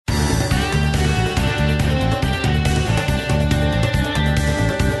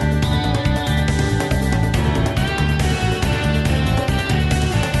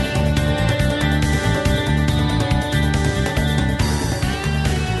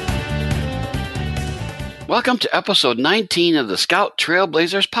Welcome to episode 19 of the Scout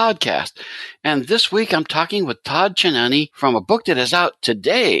Trailblazers podcast. And this week I'm talking with Todd Cinani from a book that is out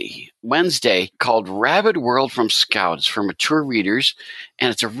today, Wednesday, called Rabid World from Scout. It's for mature readers, and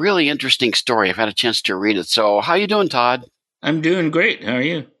it's a really interesting story. I've had a chance to read it. So how you doing, Todd? I'm doing great. How are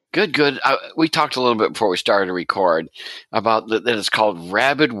you? Good. We talked a little bit before we started to record about that it's called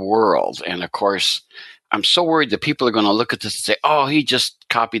Rabid World. And of course, I'm so worried that people are going to look at this and say, oh, he just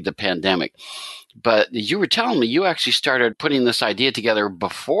copied the pandemic. But you were telling me you actually started putting this idea together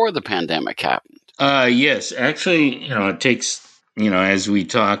before the pandemic happened. Yes. Actually, it takes, as we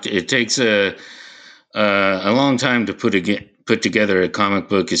talked, it takes a long time to put together a comic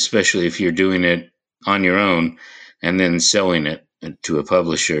book, especially if you're doing it on your own and then selling it to a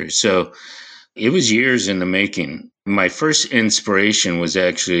publisher. So it was years in the making. My first inspiration was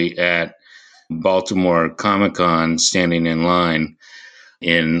actually at Baltimore Comic-Con, standing in line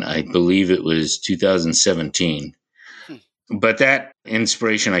in, I believe it was 2017. But that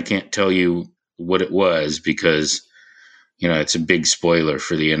inspiration, I can't tell you what it was because, it's a big spoiler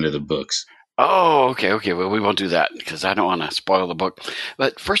for the end of the books. Oh, okay. Well, we won't do that because I don't want to spoil the book.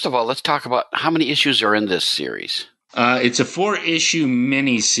 But first of all, let's talk about how many issues are in this series. It's a 4-issue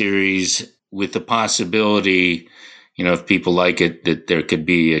mini-series with the possibility, if people like it, that there could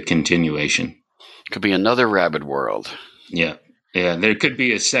be a continuation. Could be another Rabid World. Yeah. There could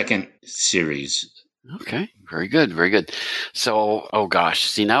be a second series. Okay, very good. So, oh gosh,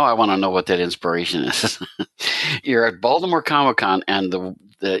 see, now I want to know what that inspiration is. You're at Baltimore Comic-Con, and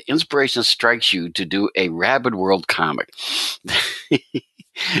the inspiration strikes you to do a Rabid World comic. Someday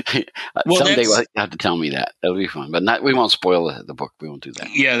you'll have to tell me that. That'll be fun. But we won't spoil the book. We won't do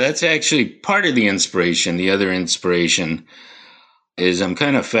that. Yeah, that's actually part of the inspiration. The other inspiration is I'm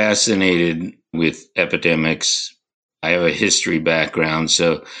kind of fascinated with epidemics. I have a history background,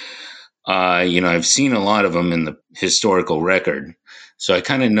 so I've seen a lot of them in the historical record. So I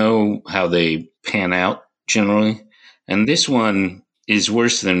kind of know how they pan out generally. And this one is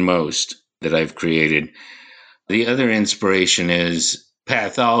worse than most that I've created. The other inspiration is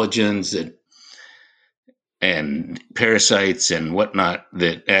pathogens and parasites and whatnot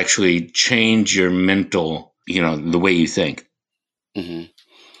that actually change your mental, the way you think. Mm-hmm.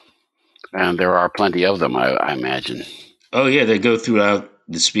 And there are plenty of them, I imagine. Oh, yeah, they go throughout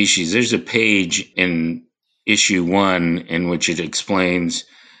the species. There's a page in issue 1 in which it explains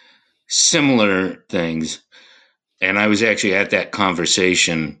similar things. And I was actually at that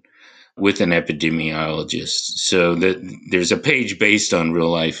conversation with an epidemiologist. So there's a page based on real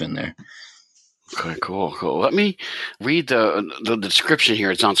life in there. Okay, cool. Let me read the description here.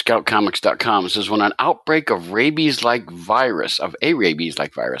 It's on scoutcomics.com. It says, when an outbreak of a rabies-like virus,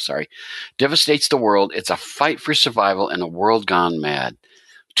 devastates the world, it's a fight for survival in a world gone mad.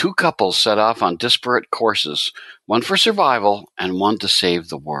 Two couples set off on disparate courses, one for survival and one to save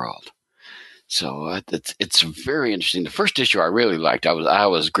the world. So it's very interesting. The first issue I really liked. I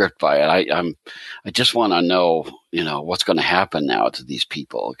was gripped by it. I just want to know, what's going to happen now to these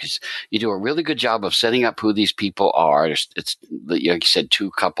people, because you do a really good job of setting up who these people are. It's like you said,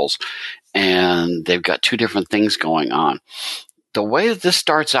 two couples, and they've got two different things going on. The way that this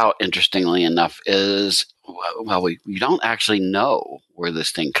starts out, interestingly enough, is we don't actually know where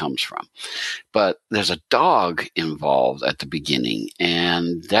this thing comes from, but there's a dog involved at the beginning,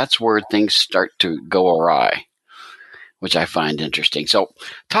 and that's where things start to go awry, which I find interesting. So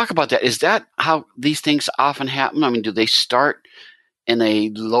talk about that. Is that how these things often happen? I mean, do they start in a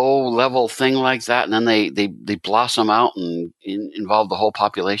low level thing like that, and then they blossom out and involve the whole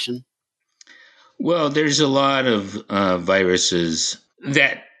population? Well, there's a lot of viruses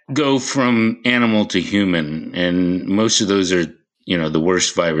that go from animal to human, and most of those are, the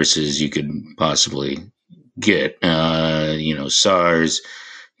worst viruses you could possibly get. SARS,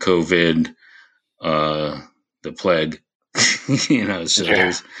 COVID, the plague. So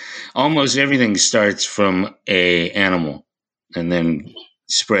there's almost everything starts from a animal and then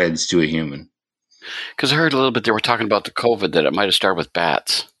spreads to a human. Because I heard a little bit they were talking about the COVID, that it might have started with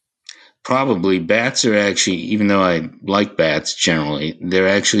bats. Probably. Bats are actually, even though I like bats generally, they're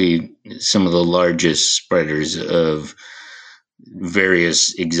actually some of the largest spreaders of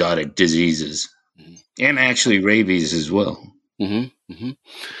various exotic diseases, and actually rabies as well. Mm-hmm. Mm-hmm.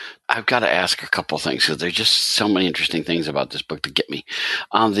 I've got to ask a couple things because there's just so many interesting things about this book to get me.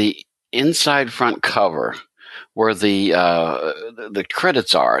 On the inside front cover, where the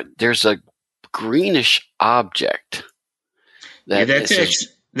credits are, there's a greenish object.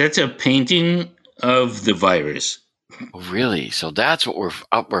 That's a painting of the virus. Oh, really? So that's what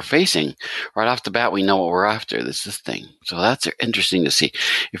we're facing right off the bat. We know what we're after. This thing. So that's interesting to see.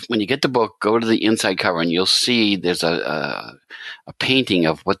 If when you get the book, go to the inside cover, and you'll see there's a painting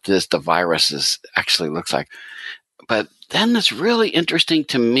of what the virus actually looks like. But then it's really interesting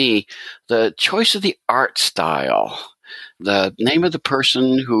to me the choice of the art style, the name of the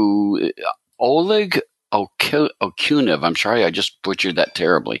person who Oleg Okunev. I'm sorry, I just butchered that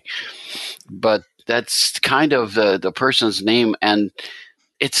terribly, but that's kind of the person's name, and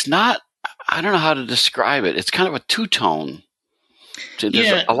it's not. I don't know how to describe it. It's kind of a two-tone. So there's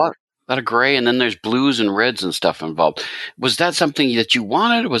Yeah, a lot of gray, and then there's blues and reds and stuff involved. Was that something that you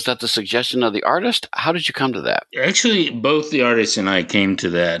wanted? Was that the suggestion of the artist? How did you come to that? actually, both the artist and I came to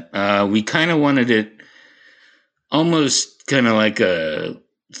that. We kind of wanted it almost kind of like a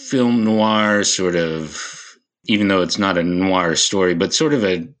film noir sort of, even though it's not a noir story, but sort of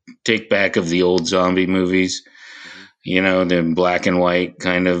a take back of the old zombie movies, the black and white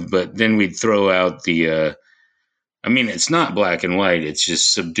kind of. But then we'd throw out it's not black and white, it's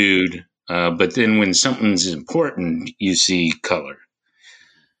just subdued. But then when something's important, you see color.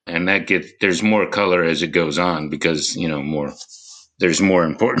 And there's more color as it goes on because, there's more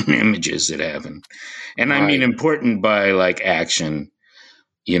important images that happen. And I mean Right. important by like action,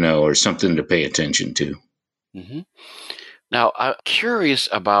 or something to pay attention to. hmm Now, I'm curious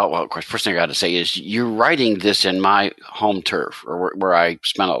about, well, of course, first thing I got to say is you're writing this in my home turf, or where I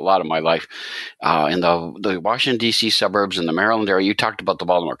spent a lot of my life, in the Washington, D.C. suburbs in the Maryland area. You talked about the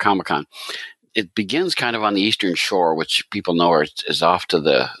Baltimore Comic-Con. It begins kind of on the Eastern Shore, which people know is off to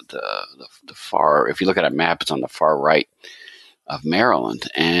the far, if you look at a map, it's on the far right of Maryland.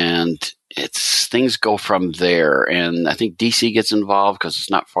 And things go from there. And I think D.C. gets involved because it's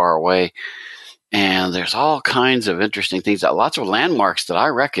not far away. And there's all kinds of interesting things, lots of landmarks that I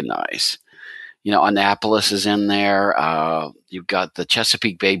recognize. Annapolis is in there. You've got the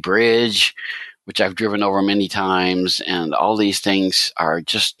Chesapeake Bay Bridge, which I've driven over many times. And all these things are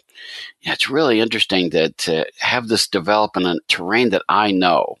just, it's really interesting to have this develop in a terrain that I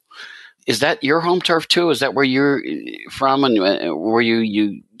know. Is that your home turf too? Is that where you're from and where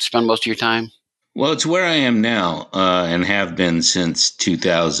you spend most of your time? Well, it's where I am now, and have been since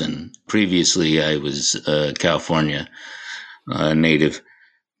 2000. Previously, I was California native.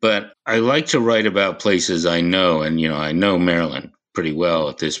 But I like to write about places I know, and I know Maryland pretty well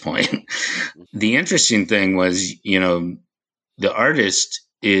at this point. The interesting thing was, the artist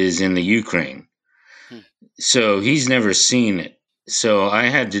is in the Ukraine, Hmm. so he's never seen it. So I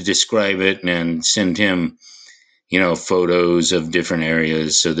had to describe it and send him, photos of different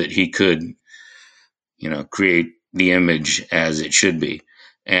areas so that he could, create the image as it should be.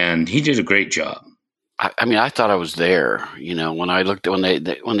 And he did a great job. I mean, I thought I was there. When I looked at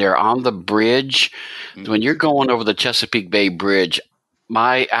when they're on the bridge, when you're going over the Chesapeake Bay Bridge,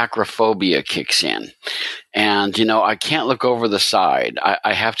 my acrophobia kicks in, and I can't look over the side.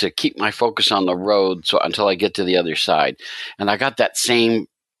 I have to keep my focus on the road until I get to the other side, and I got that same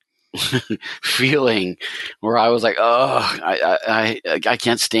feeling where I was like, oh, I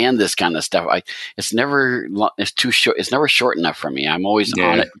can't stand this kind of stuff. It's too short. It's never short enough for me. I'm always on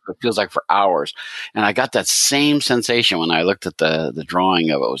Yeah. it. It feels like for hours. And I got that same sensation when I looked at the drawing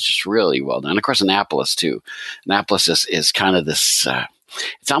of it. It was just really well done. And of course, Annapolis too. Annapolis is kind of this,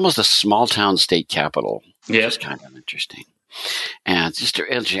 it's almost a small town state capital, which Yeah. is kind of interesting. And it's just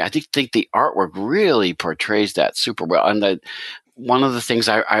interesting. I think the artwork really portrays that super well. And one of the things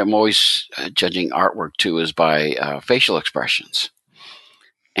I'm always judging artwork too is by facial expressions.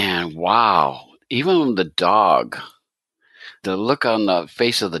 And wow, even the dog, the look on the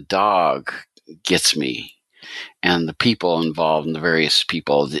face of the dog gets me, and the people involved and the various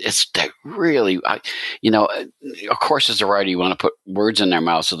people. It's that really, of course, as a writer, you want to put words in their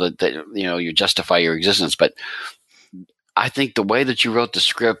mouth so that you justify your existence. But I think the way that you wrote the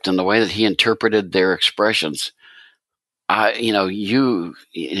script and the way that he interpreted their expressions, you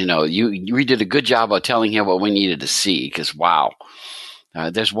did a good job of telling him what we needed to see. Because wow,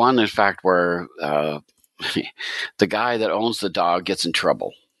 there's one in fact where the guy that owns the dog gets in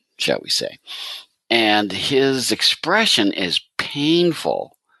trouble, shall we say, and his expression is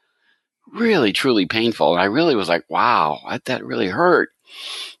painful, really truly painful. And I really was like, wow, that really hurt.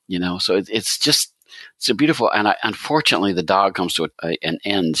 So it's just. It's a beautiful, and unfortunately, the dog comes to an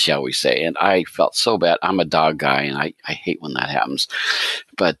end, shall we say? And I felt so bad. I'm a dog guy, and I hate when that happens.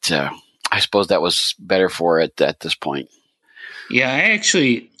 But I suppose that was better for it at this point. Yeah, I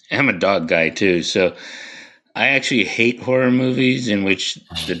actually am a dog guy too. So I actually hate horror movies in which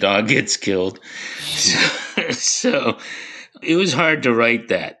the dog gets killed. So it was hard to write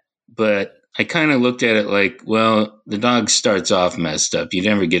that. But I kind of looked at it like, well, the dog starts off messed up. You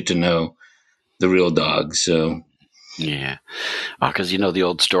never get to know the real dog. So Yeah. Because the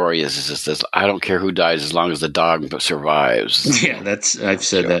old story is this: I don't care who dies as long as the dog survives. yeah, I've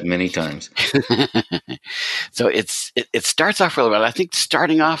said that many times. So it starts off really well. I think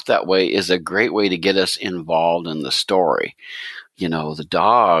starting off that way is a great way to get us involved in the story. The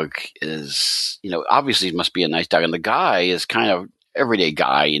dog is, obviously it must be a nice dog, and the guy is kind of everyday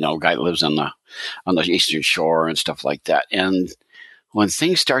guy. Guy that lives on the Eastern Shore and stuff like that. And when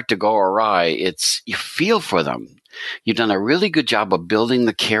things start to go awry, you feel for them. You've done a really good job of building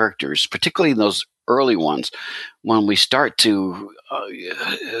the characters, particularly those early ones, when we start to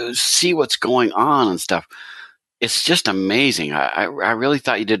see what's going on and stuff. It's just amazing. I really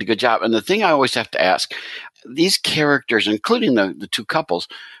thought you did a good job. And the thing I always have to ask, these characters, including the two couples,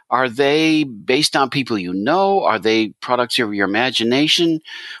 are they based on people you know? Are they products of your imagination?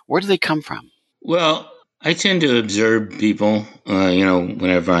 Where do they come from? Well, I tend to observe people,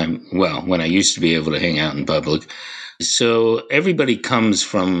 whenever when I used to be able to hang out in public. So everybody comes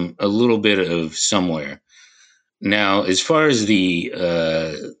from a little bit of somewhere. Now, as far as the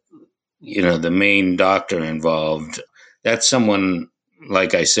main doctor involved, that's someone,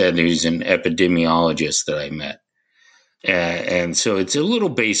 like I said, who's an epidemiologist that I met. And so it's a little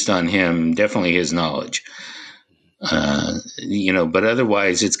based on him, definitely his knowledge. But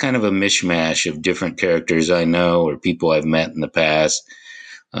otherwise it's kind of a mishmash of different characters I know or people I've met in the past,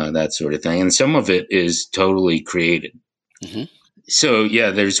 that sort of thing. And some of it is totally created. Mm-hmm. So yeah,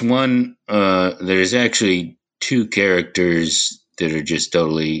 there's actually two characters that are just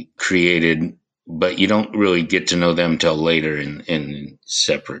totally created, but you don't really get to know them till later in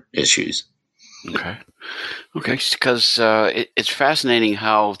separate issues. Okay. Because it's fascinating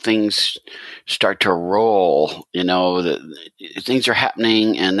how things start to roll. Things are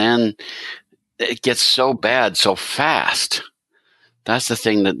happening, and then it gets so bad so fast. That's the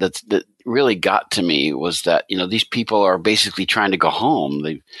thing that really got to me, was that these people are basically trying to go home.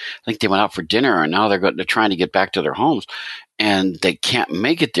 I think they went out for dinner, and now they're trying to get back to their homes, and they can't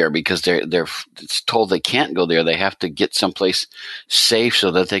make it there because they're told they can't go there. They have to get someplace safe so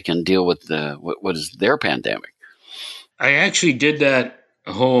that they can deal with what is their pandemic. I actually did that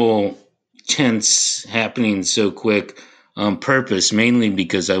whole tense happening so quick on purpose, mainly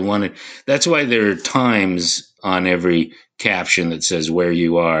because that's why there are times on every caption that says where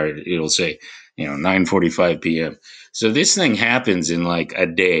you are. It'll say, 9:45 p.m. So this thing happens in like a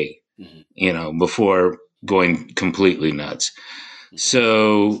day, before going completely nuts.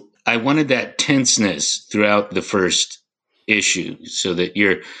 So I wanted that tenseness throughout the first issue so that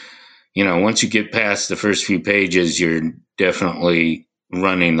once you get past the first few pages, you're definitely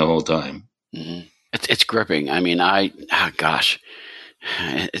running the whole time. Mm-hmm. It's gripping. I mean, gosh,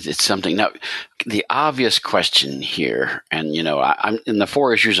 it's something. Now, the obvious question here, and I'm in the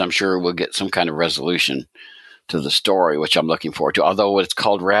 4 issues, I'm sure we'll get some kind of resolution to the story, which I'm looking forward to. Although it's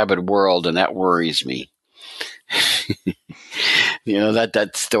called Rabid World, and that worries me.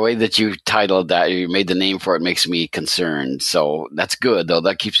 That's the way that you titled that. You made the name for it, makes me concerned. So that's good, though.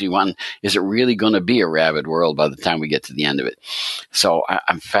 That keeps me wanting. Is it really going to be a rabid world by the time we get to the end of it? So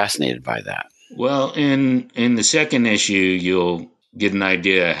I'm fascinated by that. Well, in the second issue, you'll get an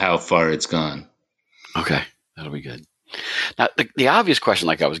idea how far it's gone. Okay, that'll be good. Now, the obvious question,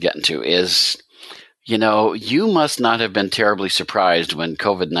 like I was getting to, is, you must not have been terribly surprised when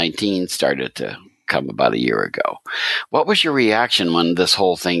COVID-19 started to come about a year ago. What was your reaction when this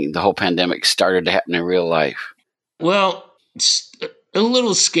whole thing, the whole pandemic, started to happen in real life? Well, a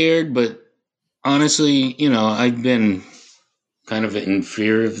little scared, but honestly, I've been kind of in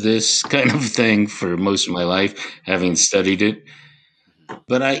fear of this kind of thing for most of my life, having studied it.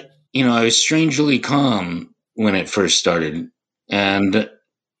 But I was strangely calm when it first started. And,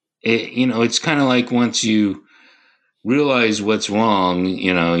 it's kind of like once you realize what's wrong,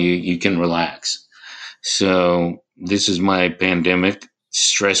 you can relax. So this is my pandemic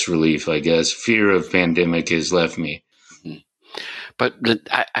stress relief, I guess. Fear of pandemic has left me. But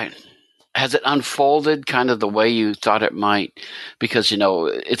has it unfolded kind of the way you thought it might? Because,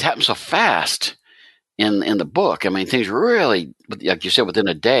 it happened so fast in the book. I mean, things really, like you said, within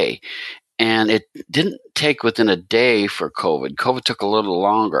a day. And it didn't take within a day for COVID. COVID took a little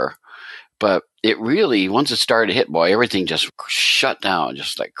longer. But it really, once it started to hit, boy, everything just shut down,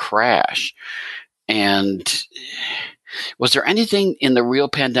 just like crash. And was there anything in the real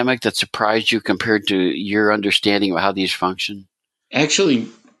pandemic that surprised you compared to your understanding of how these function? Actually,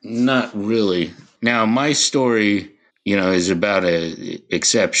 not really. Now, my story, is about a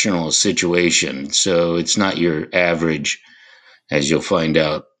exceptional situation. So it's not your average, as you'll find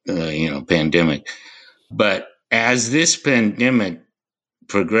out pandemic. But as this pandemic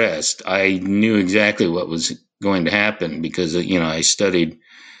progressed, I knew exactly what was going to happen because, I studied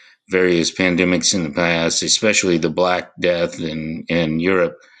various pandemics in the past, especially the Black Death in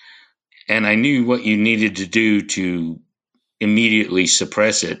Europe. And I knew what you needed to do to immediately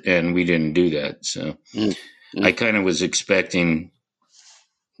suppress it, and we didn't do that. So I kind of was expecting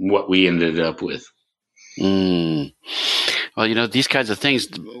what we ended up with. Well, these kinds of things,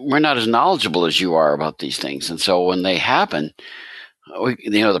 we're not as knowledgeable as you are about these things. And so when they happen,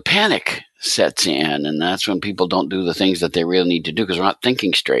 the panic sets in, and that's when people don't do the things that they really need to do because we're not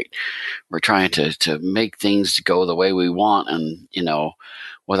thinking straight. We're trying to make things go the way we want. And,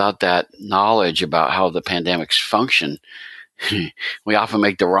 without that knowledge about how the pandemics function, we often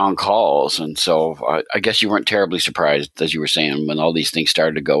make the wrong calls. And so I guess you weren't terribly surprised, as you were saying, when all these things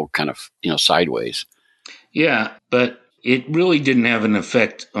started to go kind of, sideways. Yeah, but it really didn't have an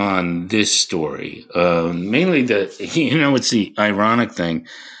effect on this story. Mainly what's the ironic thing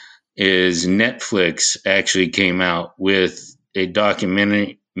is Netflix actually came out with a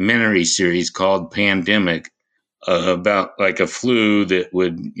documentary series called Pandemic about like a flu that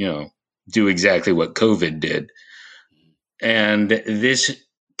would, do exactly what COVID did. And this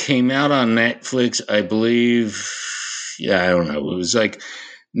came out on Netflix, I believe. Yeah, I don't know. It was like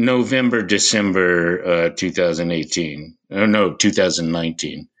November, December 2018. Oh, no,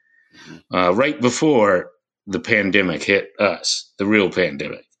 2019. Right before the pandemic hit us, the real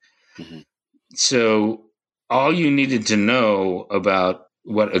pandemic. Mm-hmm. So all you needed to know about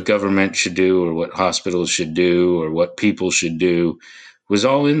what a government should do or what hospitals should do or what people should do was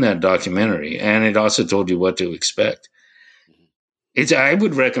all in that documentary. And it also told you what to expect. I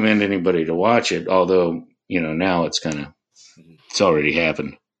would recommend anybody to watch it, although, now it's already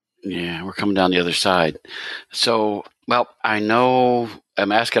happened. Yeah, we're coming down the other side. So, well, I know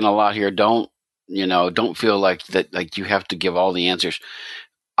I'm asking a lot here. Don't feel like that, like you have to give all the answers.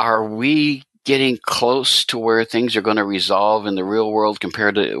 Are we getting close to where things are going to resolve in the real world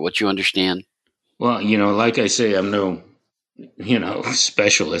compared to what you understand? Well, like I say, I'm no,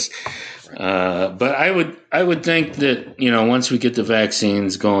 specialist. But I would think that, once we get the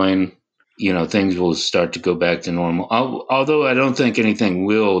vaccines going, things will start to go back to normal. Although I don't think anything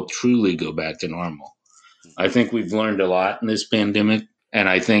will truly go back to normal. I think we've learned a lot in this pandemic, and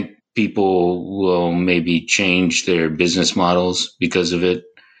I think people will maybe change their business models because of it.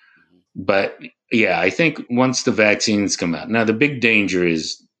 But yeah, I think once the vaccines come out, now the big danger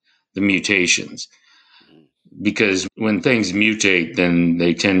is the mutations, because when things mutate, then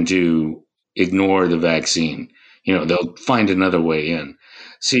they tend to ignore the vaccine. They'll find another way in.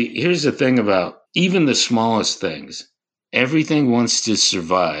 See, here's the thing about even the smallest things. Everything wants to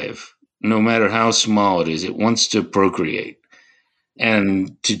survive, no matter how small it is. It wants to procreate.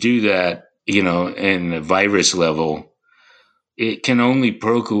 And to do that, in a virus level, it can only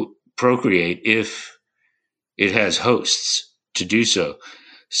procreate if it has hosts to do so.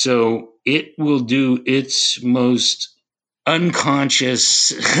 So it will do its most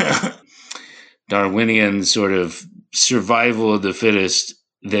unconscious Darwinian sort of survival of the fittest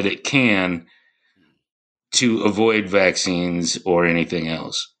that it can to avoid vaccines or anything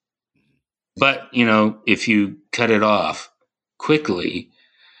else. But, if you cut it off quickly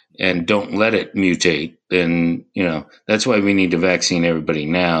and don't let it mutate, then, that's why we need to vaccine everybody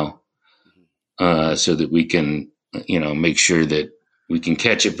now, so that we can, make sure that we can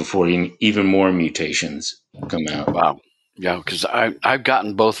catch it before even more mutations come out. Wow. Yeah, because I've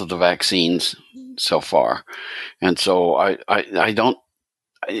gotten both of the vaccines so far. And so I don't,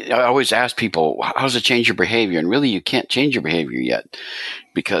 I always ask people, how does it change your behavior? And really, you can't change your behavior yet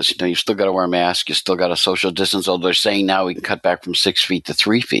because, you still got to wear a mask. You still got to social distance. Although they're saying now we can cut back from 6 feet to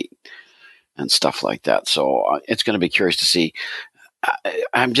 3 feet and stuff like that. So it's going to be curious to see.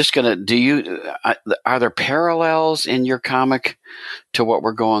 I'm just going to, are there parallels in your comic to what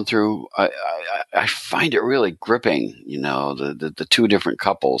we're going through? I find it really gripping, the two different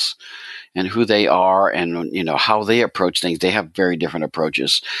couples and who they are and, how they approach things. They have very different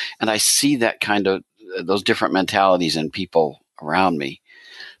approaches. And I see that kind of those different mentalities in people around me.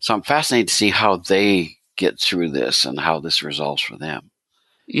 So I'm fascinated to see how they get through this and how this resolves for them.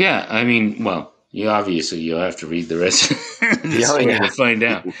 Yeah. I mean, well, you'll have to read the rest of the story to find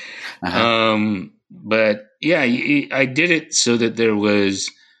out. But yeah, I did it so that there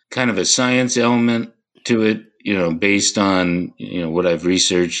was kind of a science element to it, based on, what I've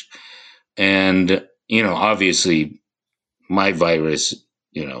researched. And, obviously my virus,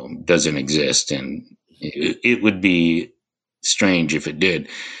 doesn't exist, and it would be strange if it did.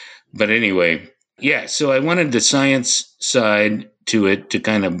 But anyway, yeah, so I wanted the science side to it to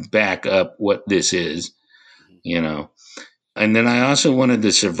kind of back up what this is, you know. And then I also wanted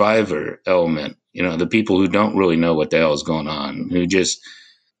the survivor element, you know, the people who don't really know what the hell is going on, who just,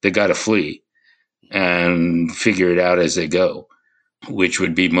 they got to flee and figure it out as they go, which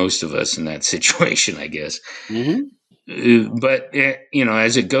would be most of us in that situation, I guess. Mm-hmm. But, you know,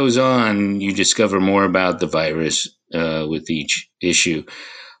 as it goes on, you discover more about the virus with each issue.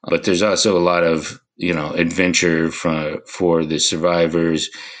 But there's also a lot of, you know, adventure for the survivors,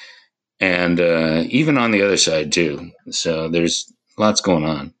 and even on the other side too. So there's lots going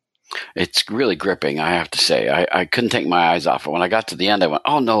on. It's really gripping, I have to say. I couldn't take my eyes off it. When I got to the end, I went,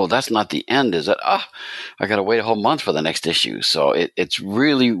 oh, no, that's not the end, is it? Oh, I got to wait a whole month for the next issue. So it's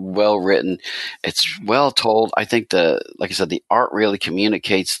really well written. It's well told. I think like I said, the art really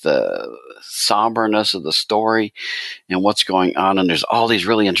communicates the somberness of the story and what's going on. And there's all these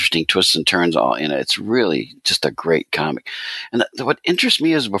really interesting twists and turns all in it. It's really just a great comic. And what interests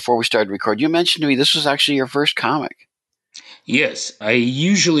me is, before we started recording, you mentioned to me this was actually your first comic. Yes, I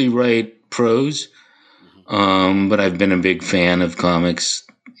usually write prose, but I've been a big fan of comics,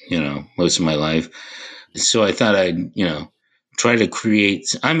 you know, most of my life. So I thought I'd, you know, try to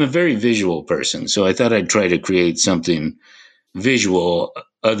create. I'm a very visual person, so I thought I'd try to create something visual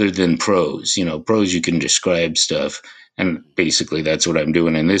other than prose. You know, prose you can describe stuff, and basically that's what I'm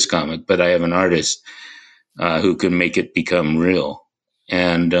doing in this comic. But I have an artist who can make it become real,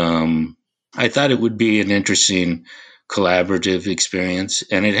 and I thought it would be an interesting collaborative experience,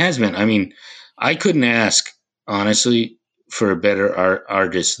 and it has been. I mean, I couldn't ask honestly for a better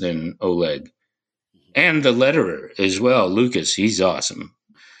artist than Oleg, and the letterer as well, Lucas. He's awesome.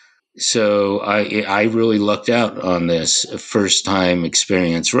 So I really lucked out on this first time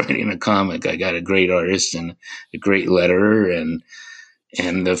experience writing a comic. I got a great artist and a great letterer,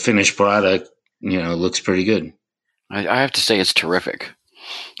 and the finished product, you know, looks pretty good. I have to say it's terrific.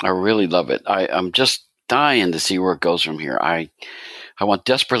 I really love it. I'm just dying to see where it goes from here. I want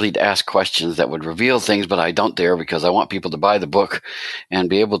desperately to ask questions that would reveal things, but I don't dare, because I want people to buy the book and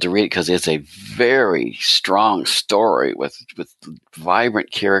be able to read it, because it's a very strong story with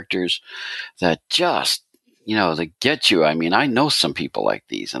vibrant characters that just, you know, they get you. I mean, I know some people like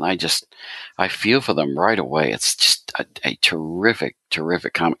these, and I feel for them right away. It's just a terrific,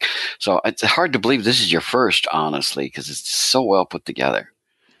 terrific comic. So it's hard to believe this is your first, honestly, because it's so well put together.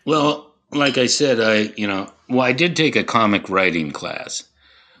 Well, like I said, I did take a comic writing class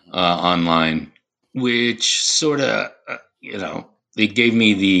online, which sort of, it gave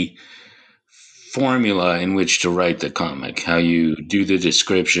me the formula in which to write the comic, how you do the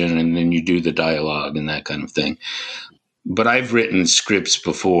description and then you do the dialogue and that kind of thing. But I've written scripts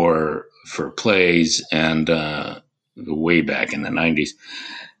before for plays and way back in the 90s,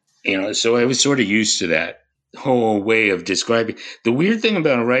 so I was sort of used to that whole way of describing. The weird thing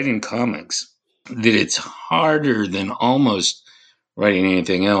about writing comics, that it's harder than almost writing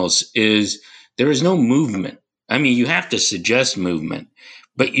anything else, is there is no movement. I mean, you have to suggest movement,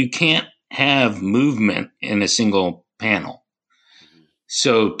 but you can't have movement in a single panel.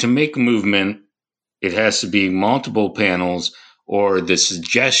 So to make movement, it has to be multiple panels or the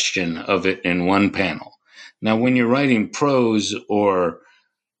suggestion of it in one panel. Now, when you're writing prose or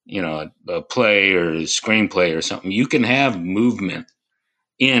a play or a screenplay or something, you can have movement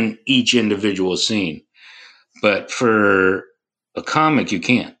in each individual scene. But for a comic, you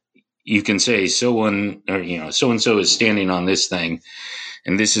can't. You can say so and so is standing on this thing,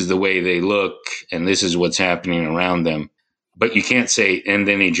 and this is the way they look, and this is what's happening around them. But you can't say, and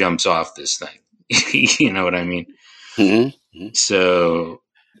then he jumps off this thing. You know what I mean? Mm-hmm. So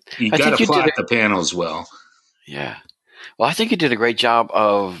you I got think to you did plot it. the panels well. Yeah. Well, I think you did a great job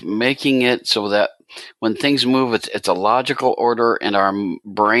of making it so that when things move, it's a logical order, and our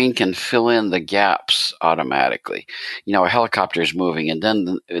brain can fill in the gaps automatically. You know, a helicopter is moving, and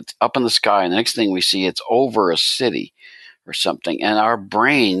then it's up in the sky, and the next thing we see, it's over a city or something. And our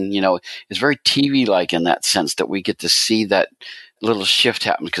brain, is very TV-like in that sense, that we get to see that little shift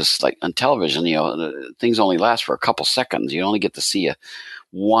happen, because, like on television, things only last for a couple seconds. You only get to see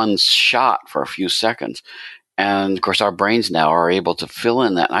one shot for a few seconds. And of course, our brains now are able to fill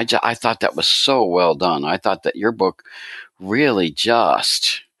in that. And I thought that was so well done. I thought that your book really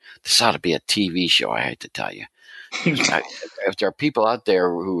this ought to be a TV show. I hate to tell you. If there are people out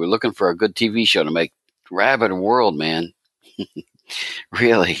there who are looking for a good TV show to make, Rabid World, man,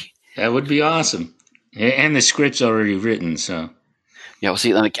 really. That would be awesome. And the script's already written, so. Yeah, well,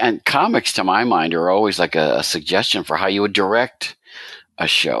 see, and comics, to my mind, are always like a suggestion for how you would direct a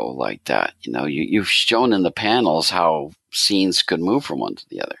show like that. You've shown in the panels how scenes could move from one to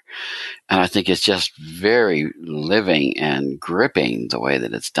the other. And I think it's just very living and gripping the way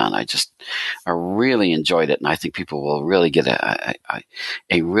that it's done. I really enjoyed it. And I think people will really get a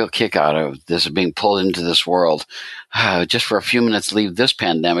real kick out of this, being pulled into this world. Just for a few minutes, leave this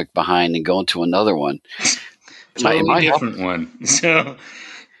pandemic behind and go into another one. Totally different one. So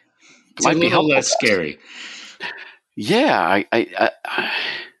it's a little less scary. Yeah.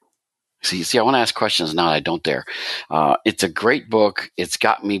 See, I want to ask questions now. I don't dare. It's a great book. It's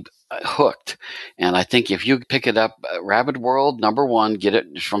got me hooked. And I think if you pick it up, Rabid World, #1, get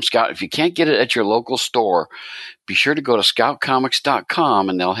it from Scout. If you can't get it at your local store, be sure to go to scoutcomics.com,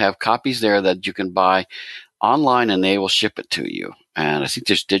 and they'll have copies there that you can buy online, and they will ship it to you. And I think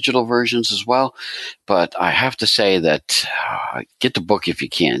there's digital versions as well. But I have to say that get the book if you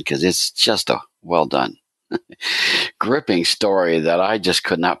can, because it's just a well done, gripping story that I just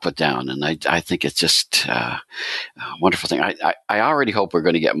could not put down. And I think it's just a wonderful thing. I already hope we're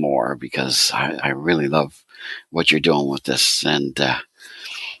going to get more, because I really love what you're doing with this. And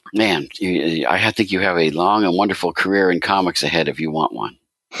man, I think you have a long and wonderful career in comics ahead if you want one.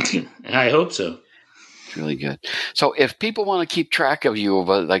 I hope so. It's really good. So if people want to keep track of you,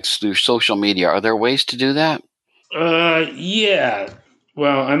 like through social media, are there ways to do that? Yeah.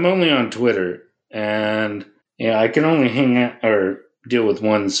 Well, I'm only on Twitter, and I can only hang out or deal with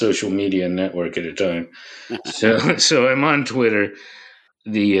one social media network at a time. So I'm on Twitter.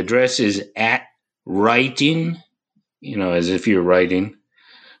 The address is @writing, as if you're writing,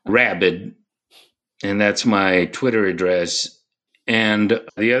 Rabid, and that's my Twitter address. And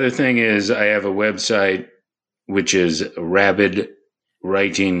the other thing is I have a website, which is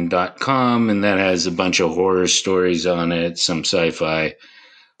rabidwriting.com, and that has a bunch of horror stories on it, some sci-fi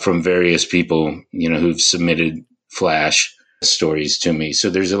from various people, who've submitted Flash stories to me. So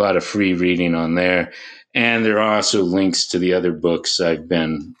there's a lot of free reading on there. And there are also links to the other books I've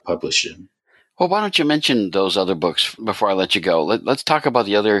been publishing. Well, why don't you mention those other books before I let you go? Let's talk about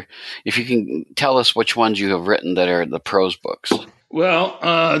the other, if you can tell us which ones you have written that are the prose books. Well,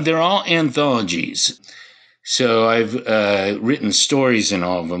 they're all anthologies. So I've written stories in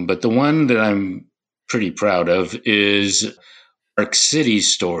all of them, but the one that I'm pretty proud of is Dark City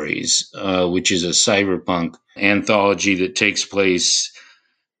Stories, which is a cyberpunk anthology that takes place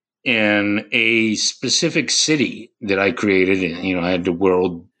in a specific city that I created. And, I had to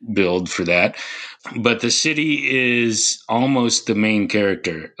world build for that. But the city is almost the main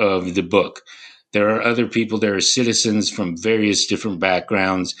character of the book. There are other people, there are citizens from various different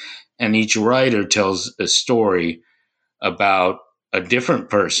backgrounds, and each writer tells a story about a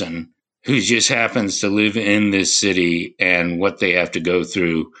different person who just happens to live in this city and what they have to go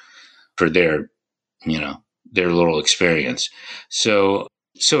through for their little experience. So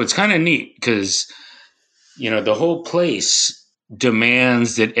it's kind of neat because, the whole place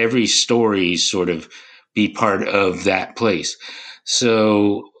demands that every story sort of be part of that place.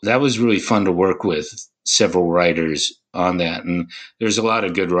 So that was really fun to work with several writers on that. And there's a lot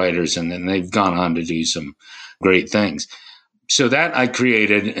of good writers, and then they've gone on to do some great things. So that I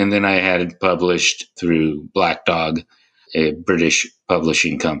created, and then I had it published through Black Dog, a British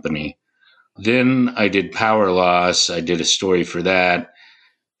publishing company. Then I did Power Loss. I did a story for that.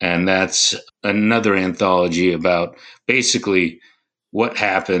 And that's another anthology about basically what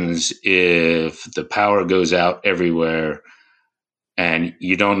happens if the power goes out everywhere and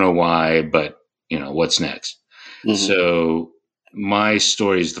you don't know why, but what's next. Mm-hmm. So my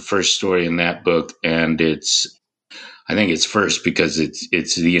story is the first story in that book, and I think it's first because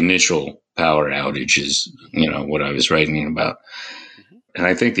it's the initial power outage is, what I was writing about. Mm-hmm. And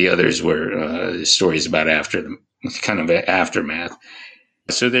I think the others were stories about after them, kind of aftermath.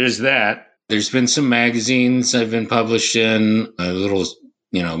 So there's that. There's been some magazines I've been published in, a little,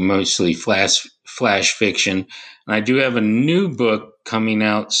 mostly flash fiction. And I do have a new book coming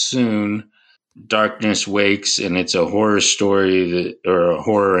out soon, Darkness Wakes, and it's a horror story or a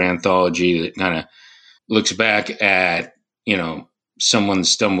horror anthology that kind of looks back at, someone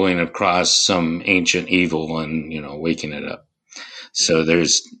stumbling across some ancient evil and, waking it up. So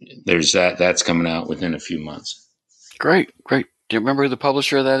there's that. That's coming out within a few months. Great. Do you remember who the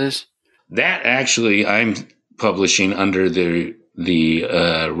publisher of that is? That actually, I'm publishing under the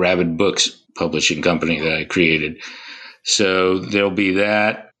Rabid Books publishing company that I created. So there'll be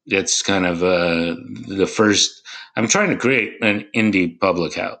that. It's kind of the first. I'm trying to create an indie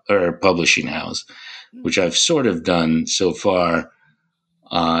publishing house, which I've sort of done so far.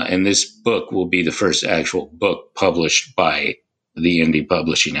 And this book will be the first actual book published by the indie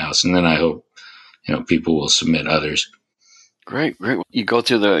publishing house. And then I hope, people will submit others. Great. You go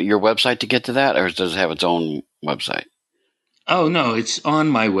through your website to get to that, or does it have its own website? Oh no, it's on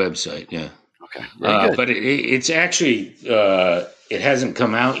my website. Yeah. Okay, very good. But it's actually it hasn't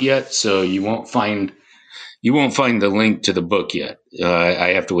come out yet, so you won't find the link to the book yet.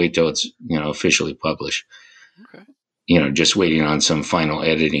 I have to wait till it's officially published. Okay. Just waiting on some final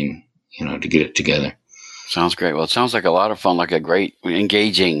editing, to get it together. Sounds great. Well, it sounds like a lot of fun, like a great,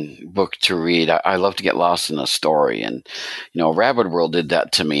 engaging book to read. I love to get lost in a story. And, Rabid World did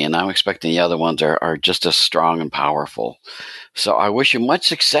that to me, and I'm expecting the other ones are just as strong and powerful. So I wish you much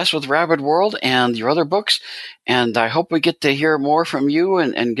success with Rabid World and your other books. And I hope we get to hear more from you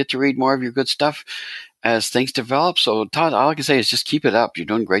and get to read more of your good stuff as things develop. So, Todd, all I can say is just keep it up. You're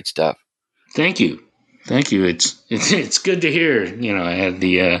doing great stuff. Thank you. It's good to hear. I had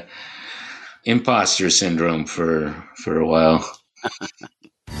the imposter syndrome for a while.